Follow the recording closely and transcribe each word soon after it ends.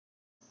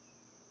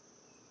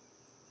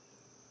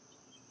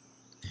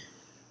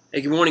Hey,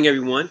 good morning,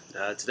 everyone.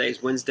 Today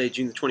is Wednesday,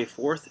 June the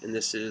 24th, and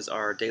this is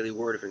our daily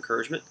word of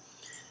encouragement.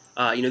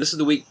 This is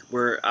the week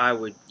where I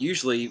would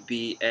usually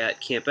be at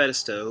Camp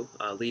Edisto,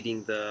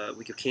 leading the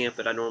week of camp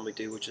that I normally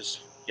do, which is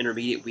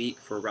intermediate week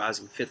for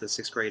rising 5th and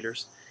 6th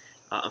graders.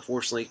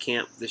 Unfortunately,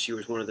 camp this year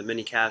was one of the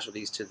many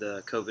casualties to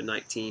the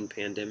COVID-19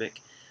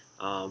 pandemic.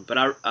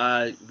 But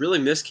I really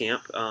miss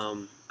camp.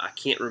 I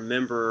can't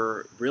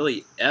remember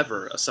really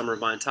ever a summer of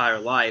my entire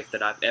life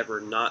that I've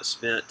ever not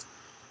spent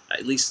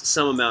at least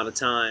some amount of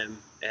time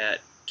at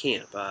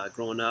camp.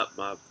 Growing up,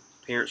 my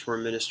parents were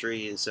in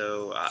ministry, and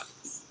so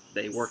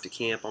they worked at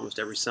camp almost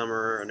every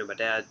summer. I know my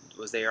dad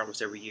was there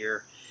almost every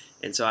year.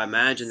 And so I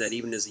imagine that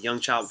even as a young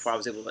child, before I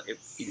was able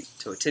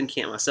to attend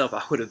camp myself,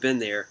 I would have been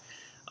there.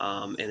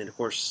 And then, of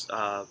course,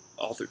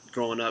 all through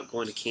growing up,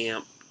 going to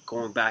camp,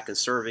 going back and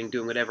serving,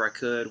 doing whatever I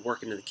could,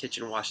 working in the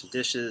kitchen, washing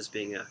dishes,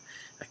 being a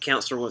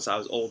counselor once I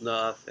was old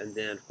enough, and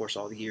then, of course,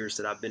 all the years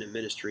that I've been in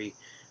ministry.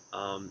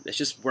 It's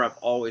just where I've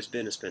always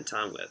been and spent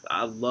time with.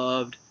 I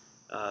loved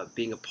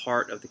being a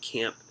part of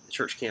the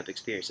church camp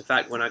experience. In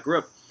fact, when I grew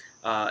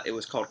up, it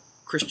was called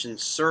Christian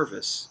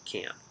Service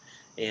Camp,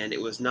 and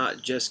it was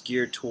not just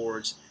geared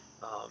towards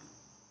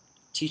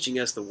teaching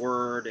us the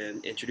Word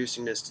and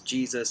introducing us to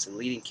Jesus and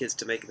leading kids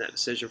to making that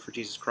decision for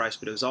Jesus Christ,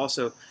 but it was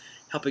also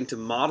helping to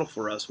model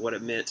for us what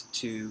it meant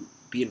to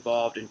be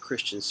involved in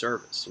Christian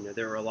service.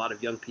 There were a lot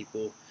of young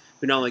people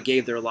who not only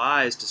gave their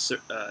lives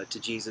to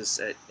Jesus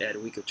at a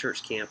week of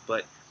church camp,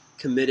 but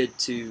committed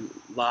to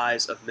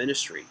lives of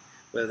ministry,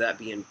 whether that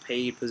be in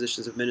paid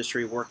positions of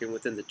ministry, working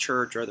within the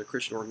church or other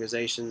Christian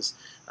organizations,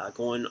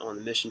 going on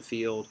the mission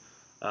field,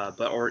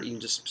 or even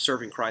just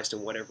serving Christ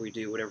in whatever we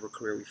do, whatever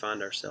career we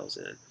find ourselves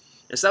in.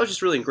 And so that was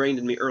just really ingrained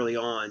in me early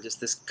on,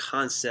 just this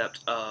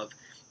concept of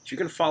if you're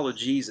going to follow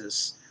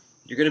Jesus,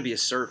 you're going to be a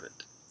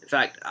servant. In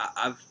fact,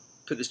 I've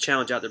put this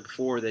challenge out there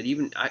before that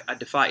even I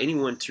defy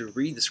anyone to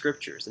read the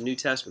scriptures, the New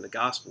Testament, the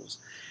Gospels,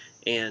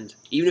 and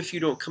even if you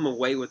don't come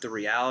away with the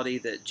reality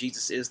that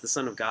Jesus is the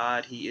Son of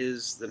God, He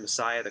is the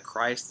Messiah, the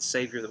Christ, the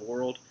Savior of the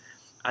world,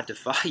 I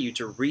defy you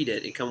to read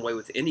it and come away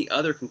with any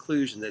other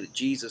conclusion that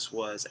Jesus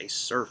was a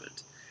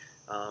servant.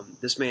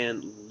 This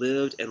man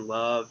lived and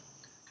loved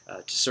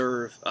to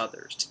serve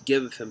others, to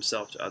give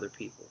himself to other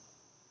people.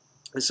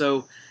 And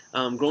so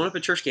growing up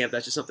at church camp,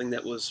 that's just something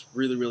that was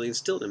really, really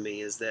instilled in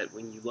me, is that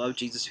when you love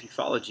Jesus, if you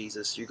follow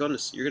Jesus, you're going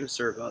to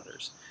serve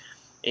others.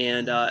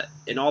 And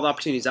in all the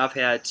opportunities I've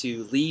had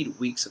to lead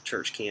weeks of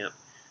church camp,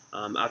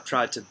 I've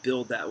tried to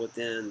build that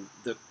within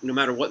no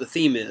matter what the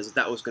theme is,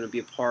 that was going to be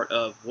a part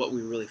of what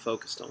we really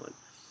focused on.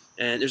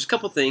 And there's a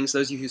couple things,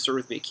 those of you who serve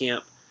with me at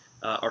camp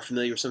are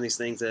familiar with some of these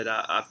things that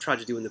I've tried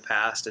to do in the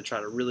past to try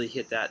to really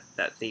hit that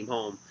theme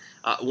home.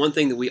 One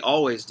thing that we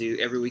always do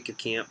every week of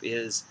camp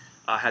is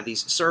have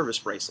these service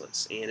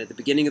bracelets, and at the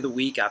beginning of the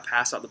week I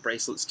pass out the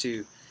bracelets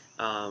to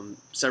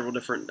several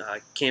different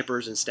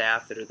campers and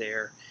staff that are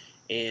there,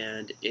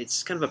 and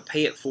it's kind of a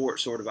pay it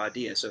forward sort of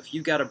idea. So if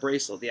you've got a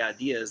bracelet, the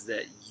idea is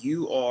that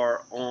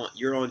you're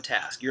on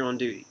task, you're on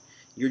duty.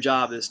 Your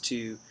job is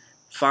to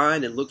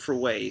find and look for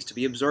ways, to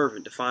be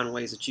observant, to find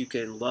ways that you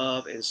can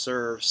love and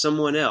serve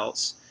someone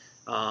else.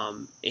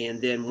 And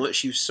then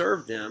once you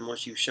serve them,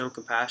 once you've shown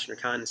compassion or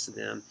kindness to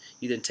them,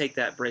 you then take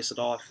that bracelet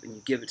off and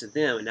you give it to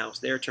them, and now it's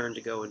their turn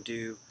to go and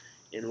do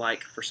and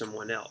like for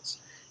someone else.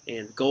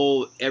 And the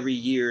goal every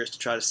year is to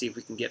try to see if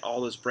we can get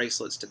all those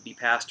bracelets to be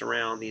passed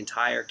around the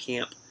entire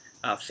camp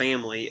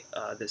family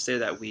that's there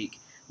that week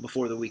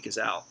before the week is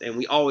out. And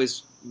we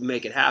always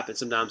make it happen.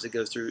 Sometimes it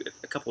goes through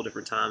a couple of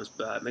different times,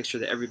 but make sure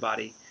that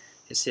everybody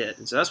is hit.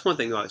 And so that's one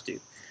thing we always do.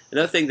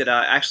 Another thing that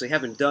I actually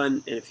haven't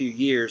done in a few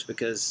years,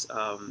 because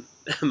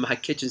my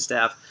kitchen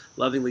staff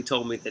lovingly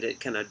told me that it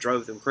kind of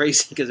drove them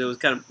crazy because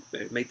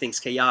it made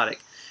things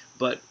chaotic.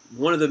 But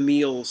one of the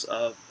meals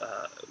of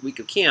week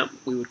of camp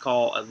we would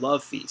call a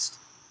love feast.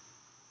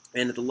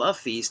 And at the love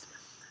feast,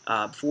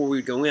 before we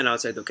would go in, I would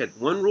say, okay,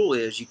 one rule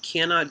is you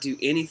cannot do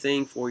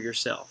anything for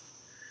yourself.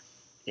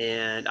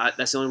 And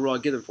that's the only rule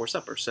I'd give them for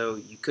supper. So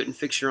you couldn't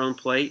fix your own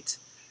plate.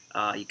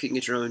 You couldn't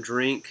get your own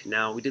drink.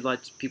 Now, we did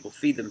let people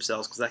feed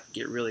themselves because that could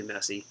get really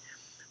messy.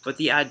 But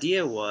the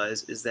idea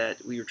is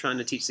that we were trying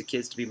to teach the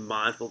kids to be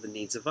mindful of the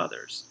needs of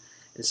others.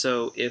 And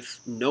so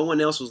if no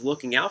one else was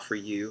looking out for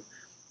you,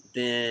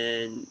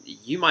 then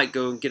you might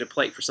go and get a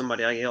plate for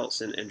somebody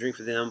else and drink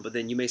for them, but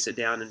then you may sit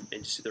down and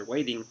just sit there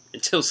waiting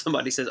until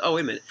somebody says, oh,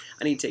 wait a minute,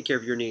 I need to take care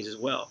of your needs as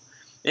well.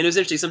 And it was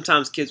interesting,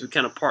 sometimes kids would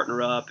kind of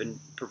partner up and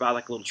provide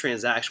like a little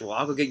transaction. Well,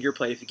 I'll go get your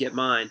plate if you get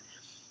mine.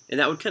 And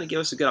that would kind of give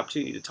us a good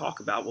opportunity to talk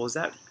about, well, is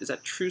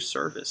that true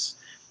service?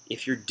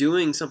 If you're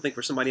doing something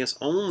for somebody else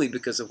only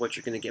because of what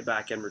you're going to get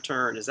back in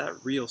return, is that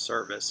real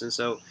service? And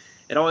so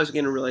it always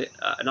became really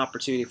an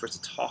opportunity for us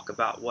to talk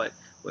about what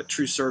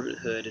true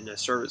servanthood and a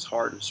servant's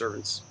heart and a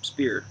servant's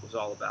spirit was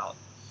all about.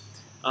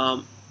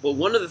 But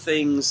one of the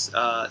things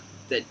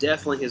that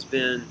definitely has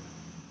been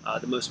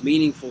the most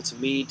meaningful to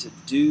me to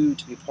do,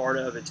 to be part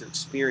of, and to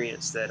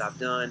experience that I've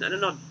done,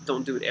 and I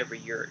don't do it every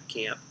year at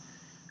camp,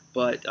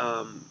 but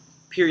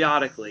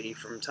periodically,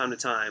 from time to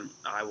time,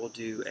 I will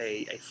do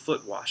a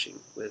foot washing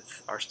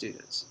with our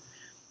students.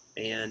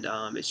 And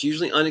it's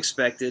usually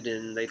unexpected,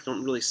 and they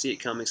don't really see it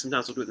coming.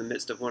 Sometimes we'll do it in the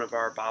midst of one of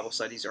our Bible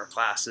studies or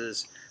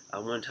classes.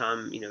 One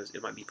time,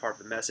 it might be part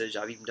of a message.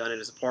 I've even done it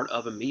as a part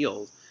of a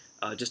meal,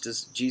 just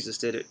as Jesus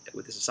did it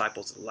with his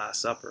disciples at the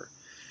Last Supper.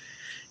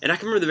 And I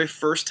can remember the very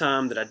first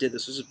time that I did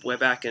this. This was way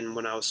back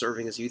when I was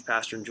serving as a youth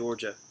pastor in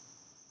Georgia.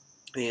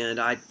 And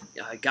I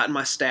got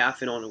my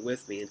staff in on it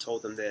with me and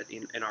told them that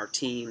in our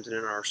teams and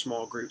in our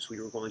small groups,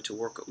 we were going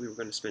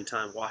to spend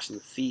time washing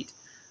the feet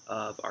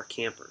of our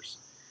campers.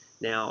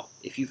 Now,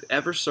 if you've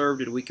ever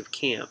served at a week of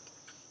camp,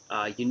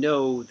 you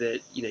know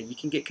that you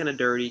can get kind of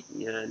dirty,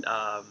 and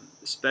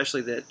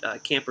especially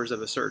that campers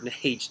of a certain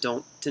age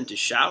don't tend to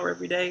shower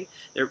every day.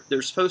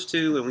 They're supposed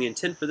to, and we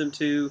intend for them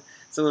to.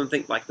 Some of them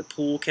think like the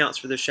pool counts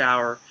for the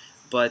shower,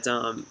 but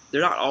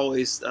they're not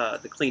always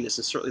the cleanest,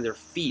 and certainly their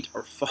feet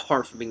are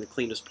far from being the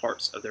cleanest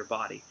parts of their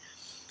body.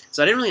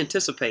 So I didn't really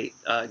anticipate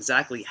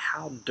exactly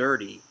how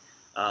dirty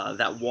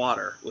that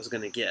water was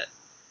going to get.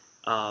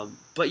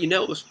 But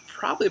it was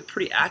probably a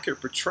pretty accurate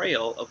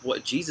portrayal of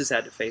what Jesus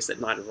had to face that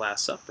night of the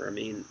Last Supper. I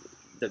mean,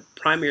 the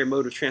primary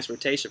mode of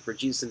transportation for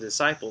Jesus and the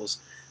disciples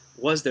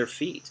was their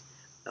feet.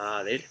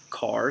 They didn't have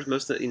cars.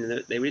 Most of they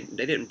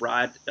didn't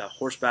ride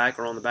horseback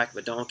or on the back of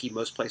a donkey.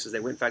 Most places they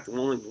went. In fact,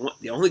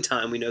 the only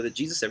time we know that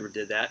Jesus ever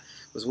did that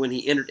was when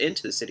he entered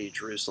into the city of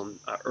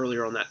Jerusalem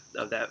earlier on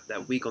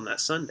that week on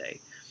that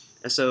Sunday.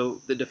 And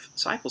so the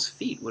disciples'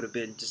 feet would have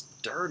been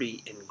just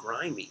dirty and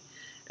grimy.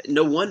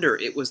 No wonder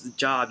it was the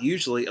job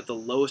usually of the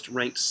lowest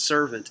ranked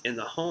servant in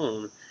the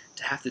home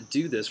to have to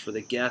do this for the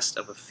guest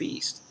of a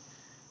feast.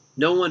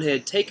 No one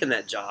had taken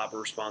that job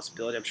or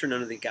responsibility. I'm sure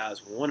none of the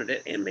guys wanted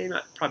it, and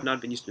probably not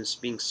have been used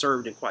to being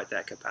served in quite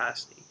that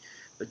capacity.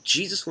 But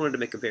Jesus wanted to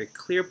make a very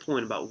clear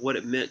point about what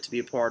it meant to be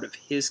a part of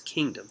his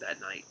kingdom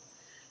that night.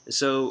 And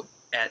so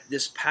at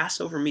this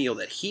Passover meal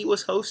that he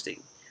was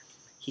hosting,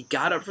 he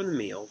got up from the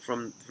meal,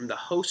 from the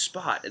host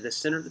spot at the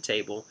center of the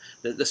table,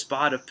 the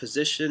spot of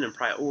position and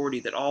priority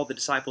that all the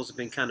disciples have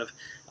been kind of,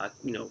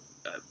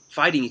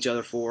 fighting each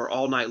other for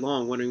all night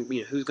long, wondering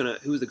who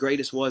the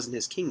greatest was in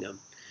his kingdom.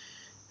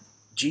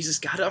 Jesus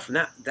got up from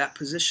that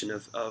position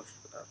of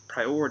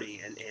priority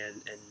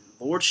and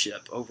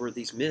lordship over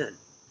these men.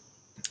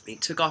 He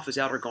took off his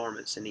outer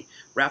garments and he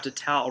wrapped a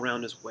towel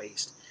around his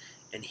waist,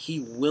 and he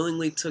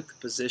willingly took the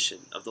position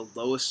of the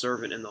lowest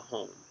servant in the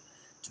home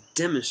to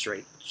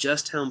demonstrate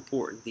just how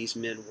important these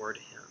men were to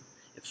him.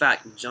 In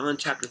fact, in John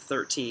chapter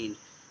 13,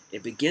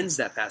 it begins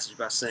that passage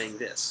by saying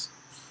this: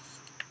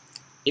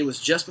 "It was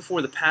just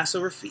before the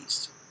Passover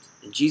feast,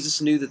 and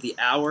Jesus knew that the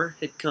hour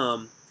had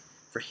come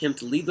for him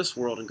to leave this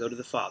world and go to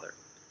the Father.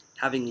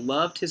 Having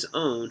loved his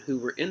own who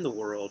were in the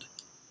world,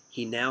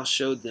 he now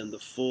showed them the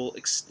full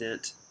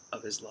extent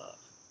of his love."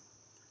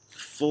 The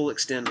full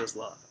extent of his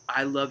love.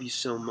 I love you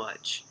so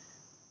much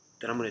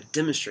that I'm going to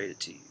demonstrate it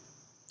to you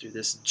through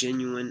this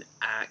genuine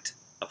act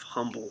of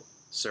humble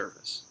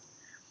service.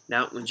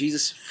 Now, when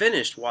Jesus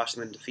finished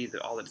washing the feet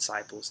of all the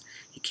disciples,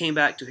 he came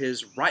back to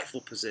his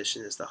rightful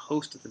position as the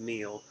host of the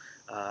meal,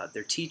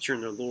 their teacher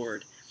and their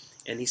Lord,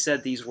 and he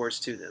said these words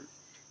to them.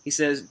 He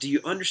says, "Do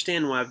you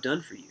understand what I've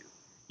done for you?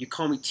 You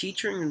call me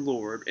teacher and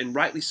Lord, and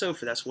rightly so,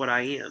 for that's what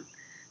I am.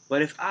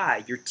 But if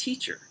I, your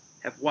teacher,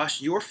 have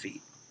washed your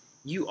feet,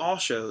 you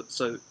also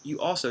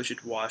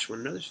should wash one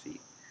another's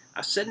feet.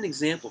 I've set an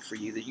example for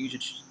you that you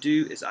should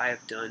do as I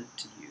have done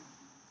to you."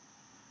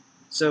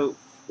 So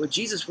what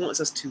Jesus wants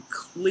us to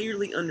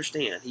clearly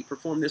understand, he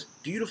performed this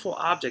beautiful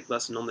object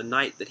lesson on the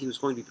night that he was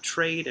going to be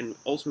betrayed and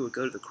ultimately would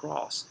go to the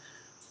cross.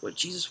 What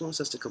Jesus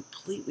wants us to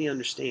completely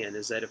understand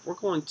is that if we're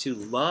going to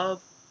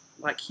love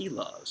like he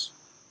loves,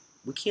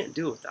 we can't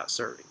do it without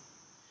serving.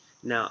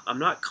 Now, I'm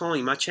not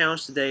calling, my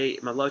challenge today,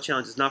 my love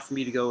challenge is not for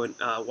me to go and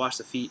wash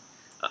the feet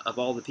of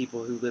all the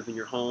people who live in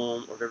your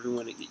home or of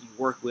everyone that you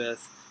work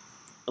with,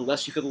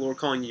 unless you feel the Lord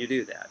calling you to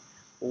do that.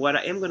 But what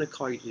I am going to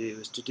call you to do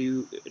is to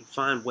do and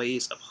find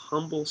ways of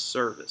humble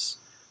service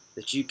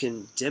that you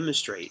can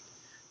demonstrate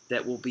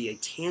that will be a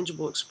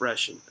tangible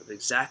expression of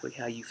exactly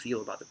how you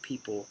feel about the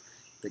people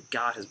that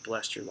God has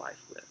blessed your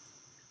life with.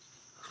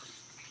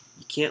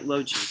 You can't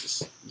love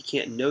Jesus, you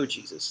can't know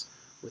Jesus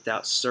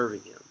without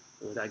serving him,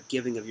 and without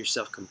giving of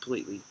yourself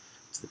completely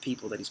to the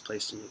people that he's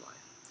placed in your life.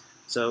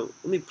 So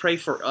let me pray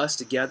for us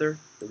together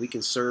that we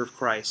can serve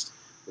Christ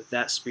with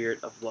that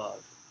spirit of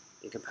love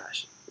and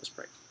compassion. Let's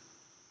pray.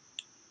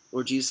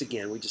 Lord Jesus,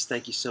 again, we just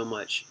thank you so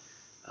much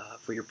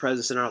for your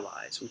presence in our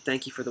lives. We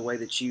thank you for the way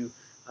that you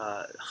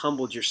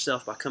humbled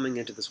yourself by coming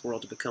into this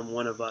world to become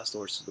one of us,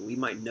 Lord, so that we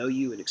might know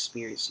you and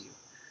experience you.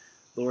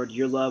 Lord,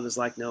 your love is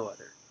like no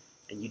other,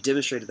 and you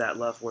demonstrated that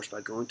love for us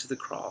by going to the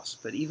cross.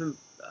 But even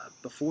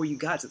before you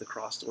got to the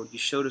cross, Lord, you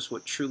showed us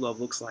what true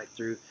love looks like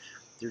through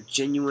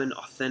genuine,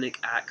 authentic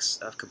acts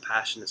of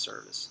compassionate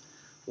service.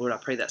 Lord, I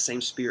pray that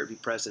same spirit be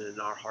present in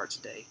our heart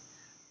today.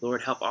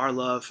 Lord, help our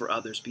love for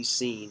others be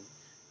seen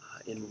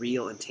in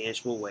real and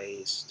tangible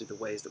ways through the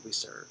ways that we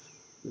serve.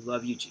 We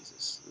love you,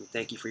 Jesus. We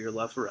thank you for your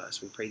love for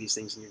us. We pray these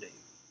things in your name.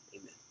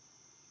 Amen.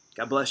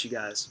 God bless you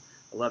guys.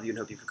 I love you and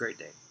hope you have a great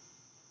day.